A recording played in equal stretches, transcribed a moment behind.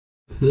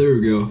There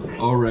we go.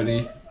 All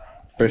ready.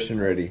 Fresh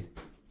and ready.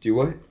 Do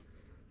what?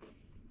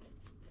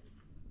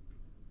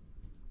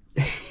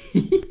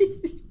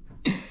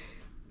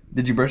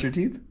 Did you brush your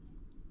teeth?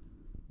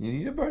 You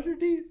need to brush your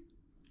teeth.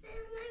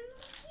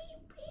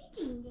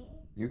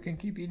 You can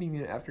keep eating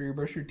it after you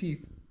brush your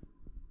teeth.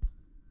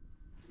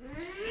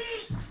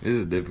 It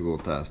is a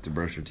difficult task to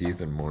brush your teeth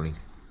in the morning.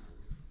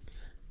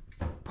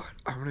 But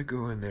I'm gonna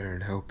go in there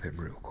and help him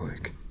real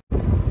quick. They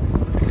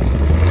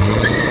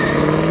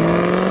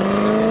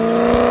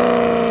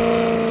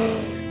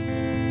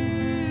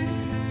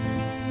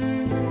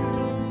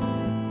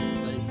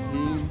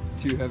seem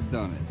to have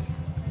done it.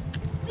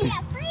 We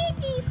have 3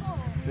 people.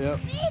 Yep.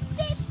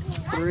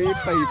 3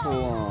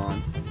 people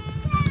on.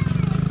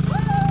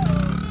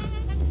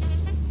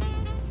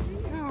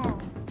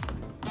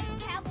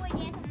 Cowboy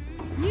dance.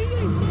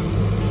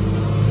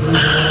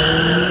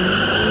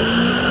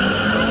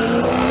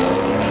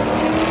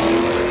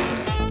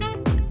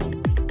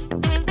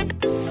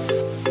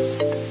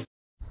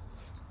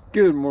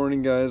 Good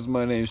morning, guys.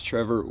 My name's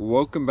Trevor.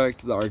 Welcome back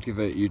to the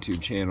Vette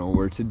YouTube channel,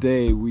 where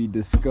today we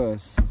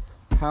discuss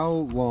how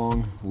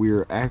long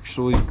we're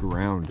actually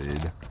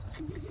grounded.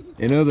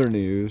 In other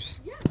news,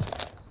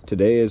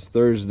 today is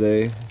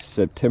Thursday,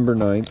 September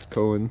 9th.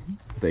 Cohen,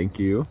 thank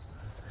you.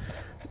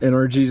 In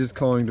our Jesus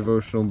Calling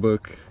devotional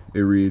book,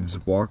 it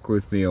reads, "Walk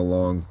with me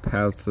along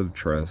paths of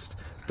trust.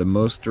 The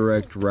most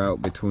direct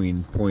route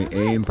between point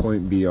A and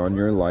point B on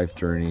your life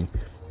journey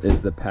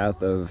is the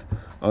path of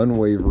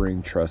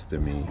unwavering trust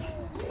in me."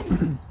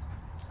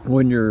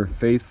 When your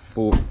faith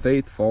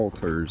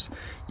falters,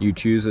 you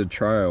choose a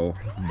trial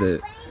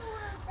that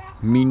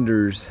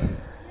meanders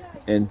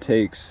and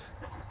takes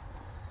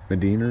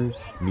meanders.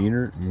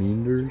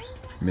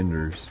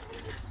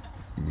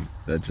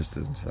 That just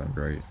doesn't sound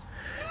right.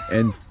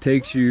 And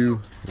takes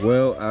you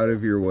well out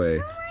of your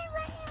way.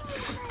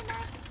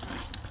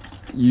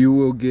 You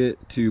will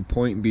get to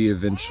point B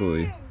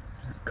eventually.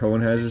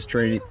 Cohen has his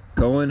training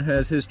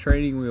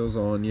wheels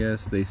on.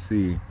 Yes, they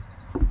see.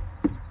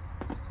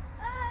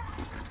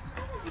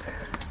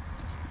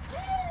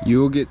 You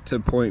will get to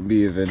point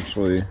B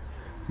eventually,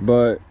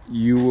 but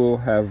you will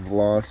have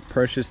lost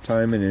precious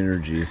time and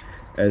energy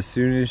as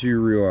soon as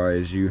you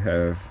realize you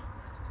have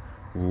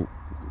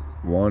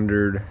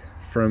wandered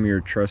from your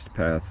trust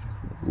path.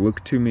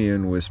 Look to me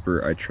and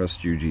whisper, "I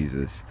trust you,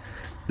 Jesus."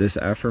 This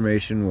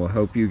affirmation will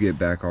help you get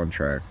back on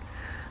track.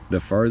 The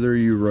farther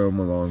you roam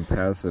along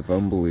paths of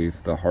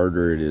unbelief, the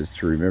harder it is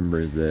to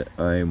remember that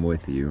I am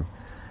with you.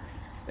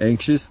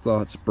 Anxious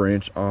thoughts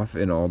branch off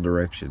in all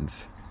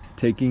directions,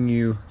 taking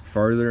you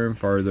farther and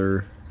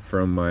farther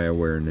from my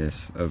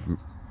awareness of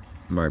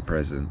my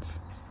presence.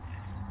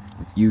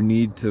 You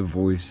need to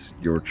voice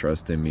your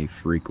trust in me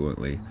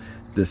frequently.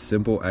 This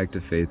simple act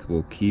of faith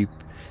will keep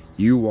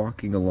you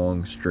walking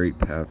along straight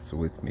paths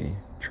with me.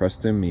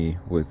 Trust in me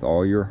with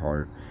all your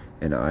heart,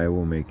 and I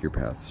will make your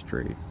path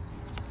straight.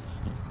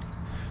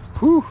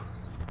 Whew.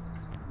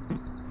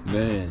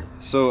 Man.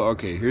 So,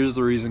 okay, here's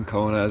the reason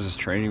Cohen has his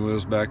training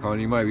wheels back on.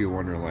 You might be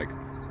wondering, like,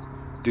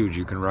 dude,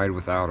 you can ride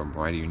without them.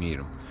 Why do you need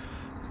them?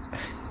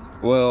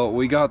 Well,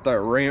 we got that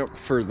ramp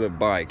for the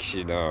bikes,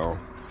 you know.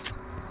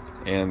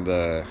 And,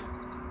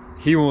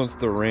 he wants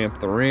to ramp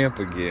the ramp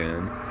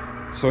again.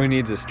 So he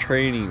needs his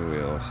training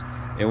wheels.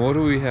 And what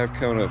do we have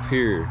coming up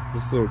here?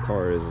 This little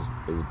car is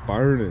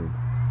burning.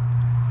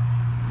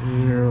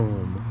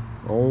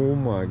 Oh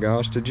my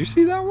gosh, did you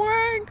see that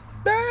wang?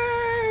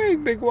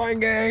 Dang, big wang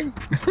gang.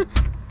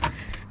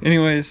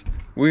 Anyways,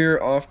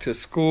 we're off to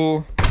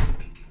school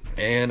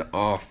and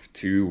off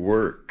to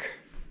work.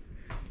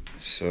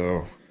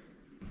 So,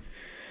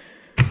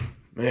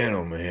 man,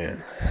 oh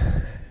man.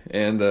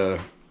 And,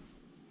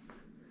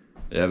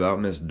 yeah, about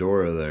Miss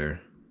Dora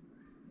there.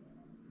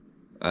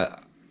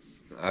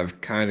 I've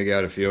kind of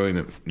got a feeling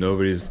that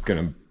nobody's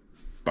gonna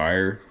buy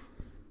her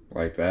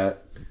like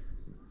that,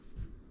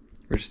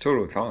 which is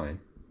totally fine,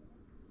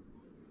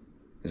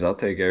 because I'll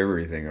take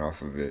everything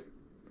off of it,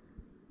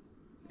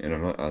 and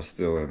I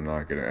still am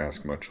not gonna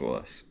ask much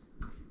less.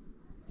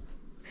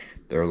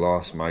 Their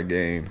loss, my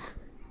gain.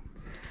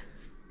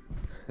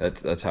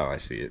 That's how I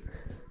see it.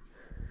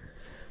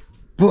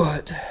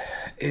 But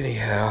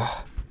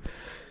anyhow,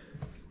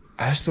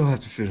 I still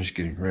have to finish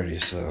getting ready,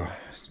 so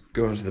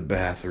go into the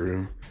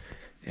bathroom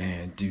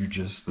and do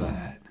just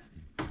that.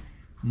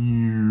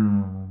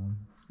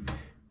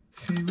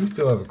 See, we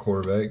still have a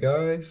Corvette,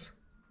 guys.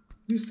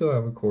 We still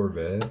have a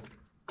Corvette.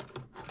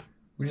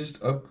 We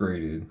just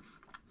upgraded.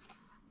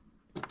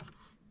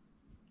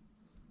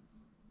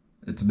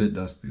 It's a bit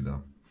dusty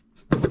though.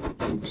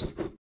 Oops. Wait,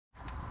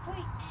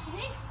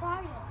 today's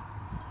Friday.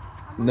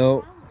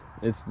 No,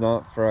 it's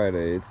not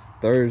Friday. It's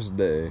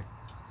Thursday. Then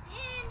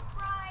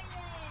Friday.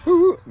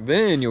 Woo-hoo.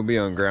 Then you'll be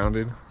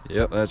ungrounded.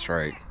 Yep, that's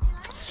right.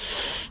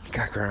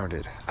 Got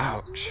grounded.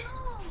 Ouch.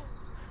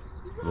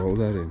 Roll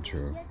that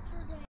intro.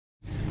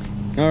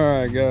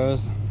 Alright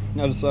guys,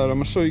 I decided I'm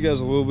going to show you guys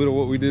a little bit of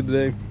what we did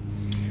today.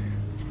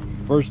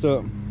 First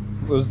up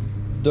was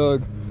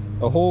dug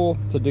a hole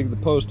to dig the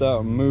post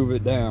out and move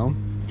it down.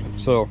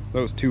 So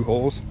those 2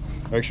 holes.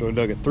 Actually, I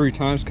dug it 3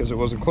 times because it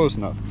wasn't close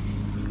enough.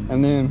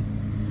 And then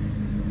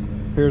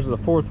here's the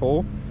 4th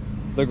hole.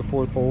 Dug a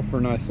 4th hole for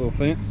a nice little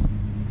fence.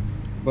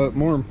 But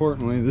more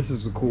importantly, this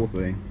is the cool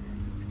thing.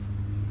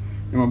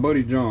 And my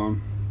buddy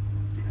John,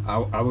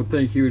 I would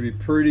think he would be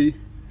pretty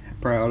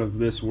proud of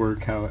this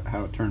work, how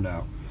it turned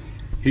out.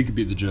 He could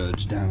be the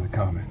judge down in the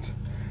comments.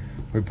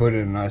 We put in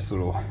a nice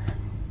little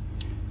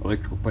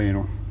electrical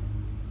panel,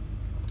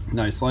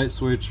 nice light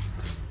switch,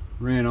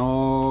 ran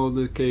all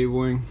the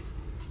cabling.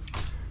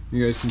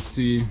 You guys can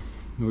see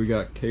we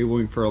got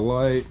cabling for a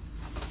light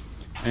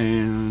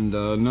and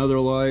another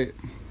light,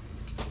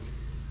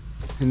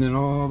 and then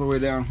all the way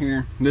down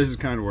here, this is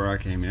kind of where I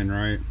came in,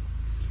 right?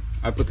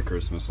 I put the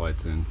Christmas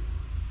lights in.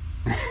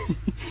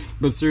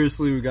 But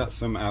seriously, we got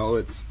some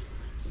outlets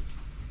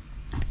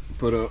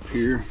put up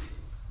here,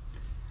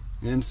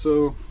 and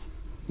so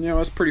you know,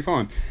 it's pretty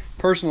fun.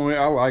 Personally,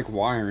 I like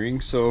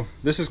wiring, so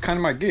this is kind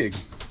of my gig.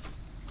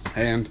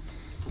 And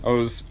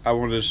I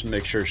wanted to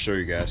make sure to show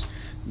you guys.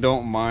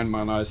 Don't mind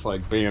my nice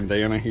like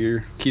bandana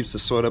here, keeps the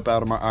sweat up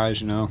out of my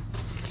eyes, you know.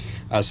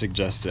 I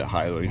suggest it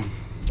highly.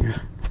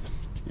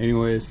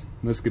 Anyways,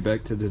 let's get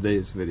back to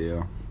today's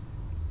video.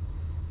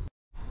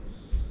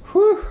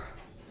 Whew.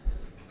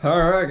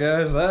 Alright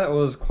guys, that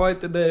was quite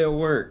the day of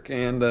work,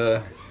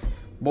 and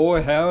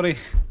boy howdy,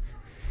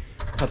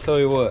 I'll tell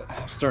you what,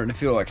 I'm starting to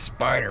feel like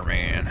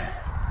Spider-Man.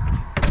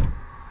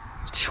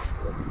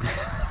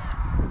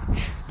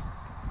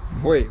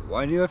 Wait,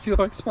 why do I feel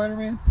like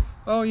Spider-Man?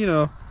 Oh, you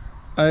know,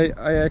 I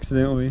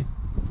accidentally,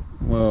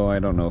 well, I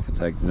don't know if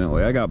it's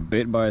accidentally, I got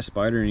bit by a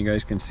spider, and you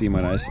guys can see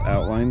my nice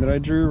outline that I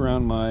drew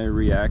around my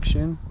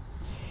reaction.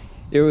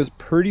 It was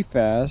pretty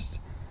fast,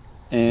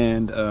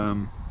 and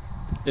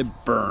it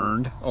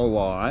burned a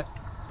lot,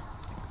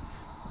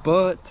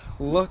 but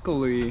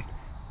luckily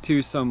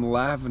to some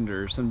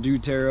lavender, some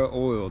doTERRA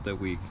oil that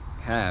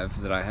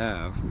I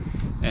have,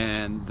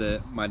 and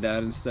that my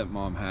dad and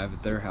stepmom have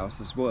at their house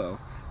as well,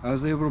 I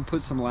was able to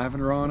put some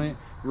lavender on it,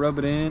 rub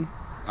it in.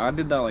 I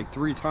did that like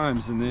 3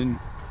 times, and then,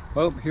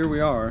 well, here we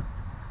are.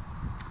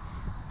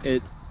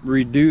 It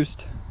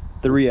reduced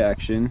the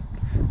reaction.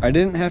 I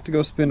didn't have to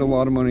go spend a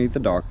lot of money at the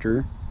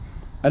doctor.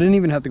 I didn't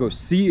even have to go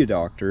see a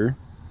doctor.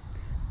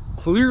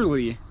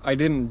 Clearly, I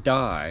didn't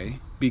die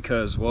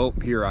because, well,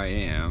 here I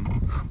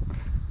am.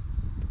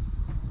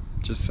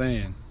 Just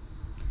saying.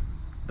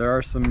 There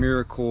are some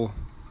miracle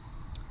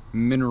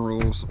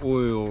minerals,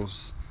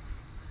 oils,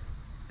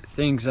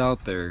 things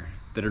out there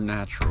that are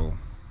natural,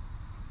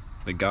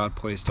 that God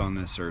placed on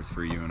this earth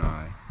for you and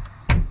I.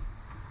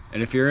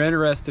 And if you're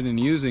interested in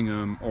using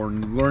them, or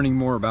learning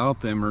more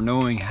about them, or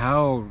knowing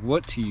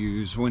what to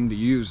use, when to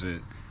use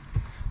it,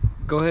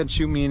 go ahead and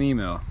shoot me an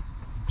email,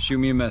 shoot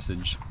me a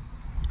message.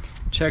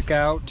 Check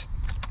out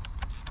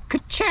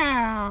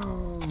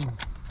Ka-chow!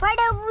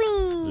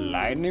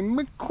 Lightning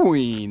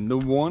McQueen, the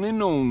one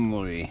and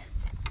only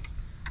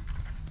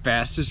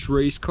fastest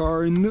race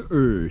car in the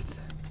earth.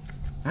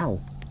 Ow.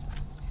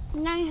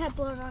 Now you have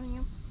blood on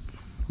you.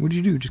 What'd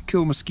you do? Just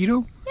kill a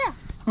mosquito? Yeah.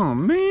 Oh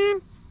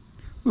man.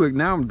 Look,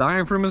 now I'm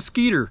dying from a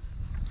skeeter.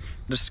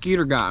 The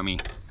skeeter got me.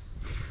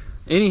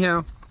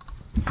 Anyhow,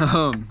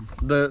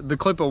 the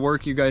clip of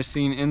work you guys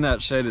seen in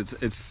that shed,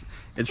 it's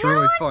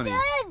really funny.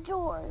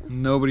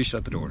 Nobody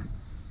shut the door.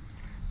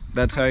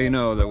 That's how you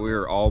know that we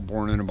were all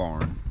born in a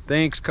barn.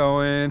 Thanks,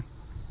 Cohen.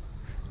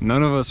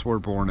 None of us were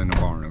born in a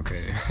barn,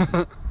 okay?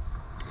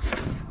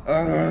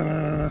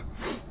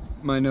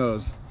 My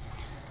nose.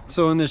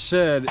 So in this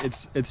shed,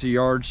 it's a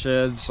yard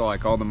shed, so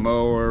like all the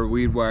mower,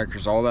 weed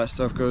whackers, all that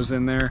stuff goes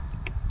in there.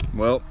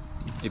 Well,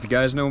 if you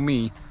guys know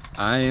me,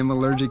 I am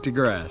allergic to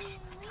grass.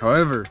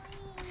 However,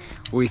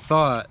 we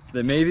thought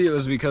that maybe it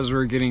was because we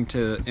were getting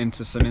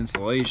into some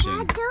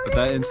insulation, but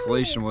that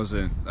insulation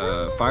wasn't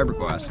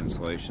fiberglass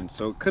insulation,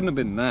 so it couldn't have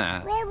been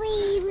that.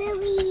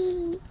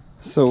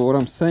 So what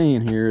I'm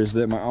saying here is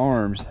that my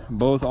arms,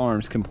 both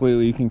arms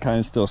completely, you can kind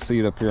of still see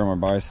it up here on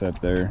my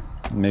bicep there.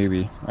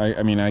 Maybe.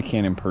 I mean, I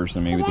can't in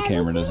person, maybe the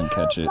camera doesn't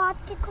catch it.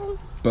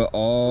 But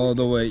all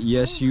the way,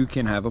 yes, you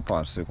can have a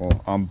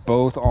popsicle on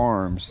both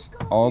arms,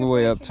 all the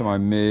way up to my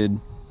mid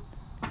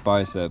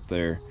bicep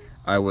there.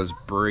 I was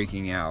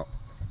breaking out.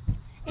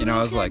 And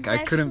I was like, I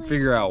couldn't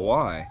figure out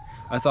why.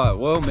 I thought,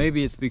 well,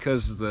 maybe it's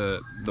because of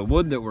the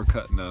wood that we're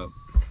cutting up,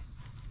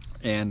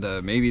 and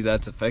maybe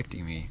that's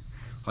affecting me,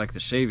 like the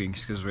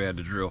shavings, because we had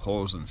to drill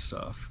holes and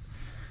stuff.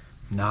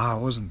 Nah,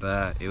 it wasn't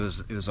that. It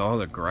was all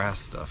the grass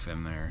stuff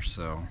in there,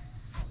 so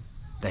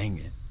dang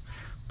it.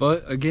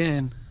 But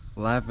again,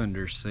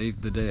 lavender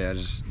saved the day. I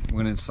just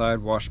went inside,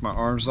 washed my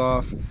arms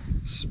off,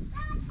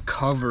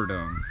 covered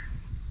them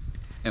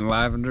in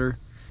lavender,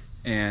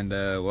 and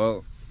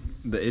well,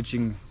 the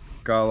itching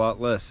got a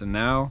lot less. And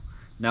now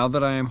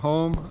that I am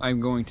home,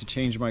 I'm going to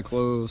change my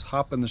clothes,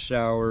 hop in the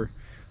shower,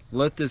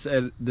 let this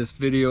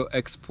video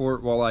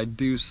export while I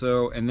do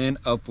so, and then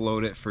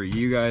upload it for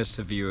you guys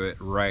to view it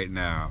right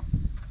now.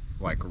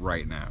 Like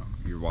right now.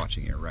 You're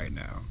watching it right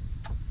now.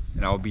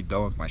 And I'll be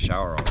done with my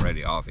shower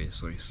already,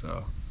 obviously,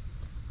 so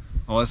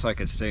unless I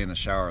could stay in the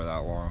shower that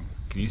long.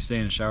 Can you stay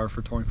in the shower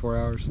for 24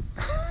 hours?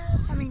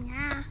 I mean,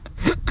 yeah.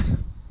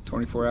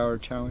 24-hour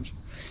challenge.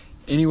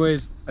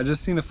 Anyways, I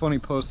just seen a funny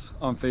post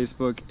on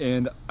Facebook,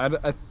 and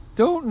I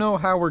don't know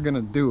how we're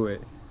gonna do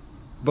it,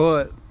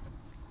 but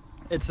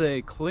it's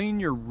a clean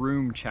your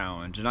room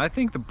challenge, and I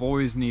think the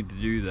boys need to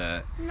do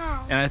that. No.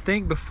 And I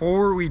think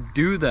before we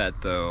do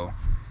that though,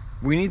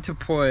 we need to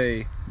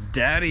play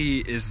Daddy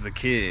is the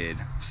kid.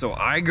 So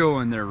I go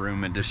in their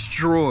room and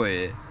destroy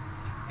it,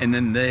 and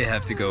then they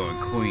have to go and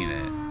clean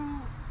it.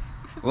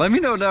 Let me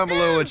know down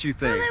below what you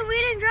think. So then we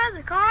didn't drive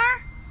the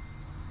car?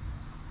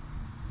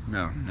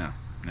 No. Yeah,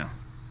 No.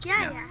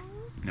 yeah.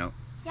 No.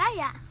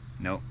 Yeah.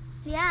 No.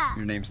 Yeah.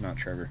 Your name's not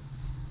Trevor.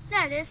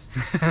 No, it is.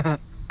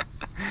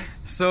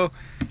 So,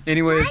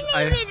 anyways,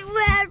 My name is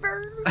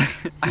Weber.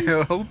 I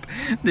hope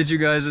that you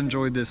guys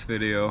enjoyed this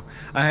video.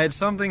 I had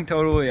something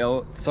totally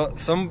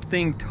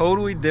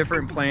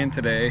different planned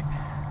today.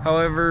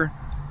 However,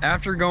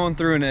 after going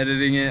through and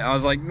editing it, I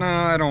was like, no,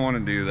 I don't want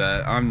to do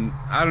that.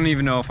 I don't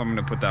even know if I'm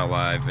gonna put that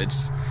live.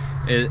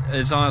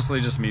 It's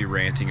honestly just me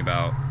ranting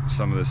about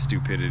some of the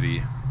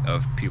stupidity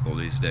of people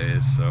these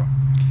days. So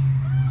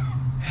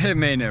it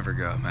may never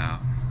come out,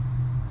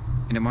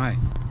 and it might.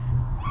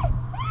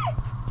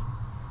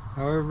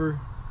 However,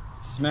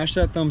 smash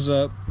that thumbs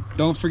up.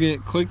 Don't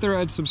forget, click the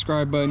red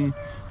subscribe button.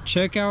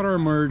 Check out our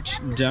merch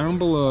down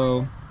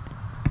below.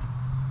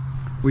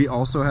 We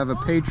also have a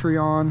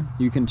Patreon.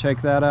 You can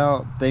check that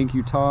out. Thank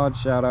you, Todd.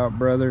 Shout out,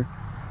 brother.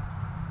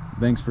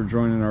 Thanks for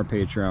joining our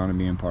Patreon and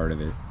being part of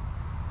it.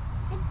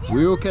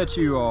 We will catch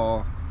you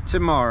all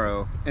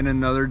tomorrow in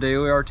another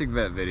Daily Arctic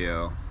Vet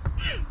video.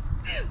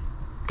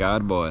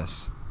 God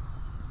bless.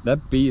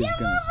 That bee is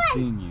gonna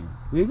sting you.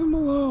 Leave him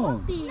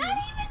alone. Not even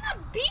a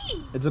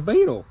bee. It's a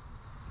beetle.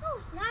 No,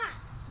 it's not.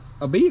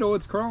 A beetle,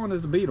 it's crawling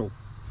as a beetle.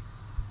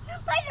 It's a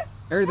spider.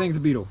 Everything's a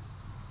beetle.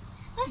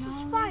 That's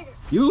a spider.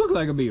 You look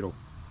like a beetle.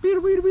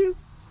 Beetle, beetle, beetle.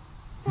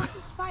 That's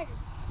a spider.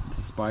 It's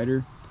a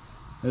spider.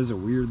 That is a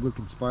weird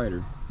looking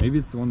spider. Maybe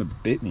it's the one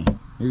that bit me.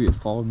 Maybe it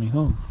followed me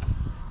home.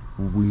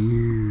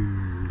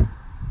 Weird.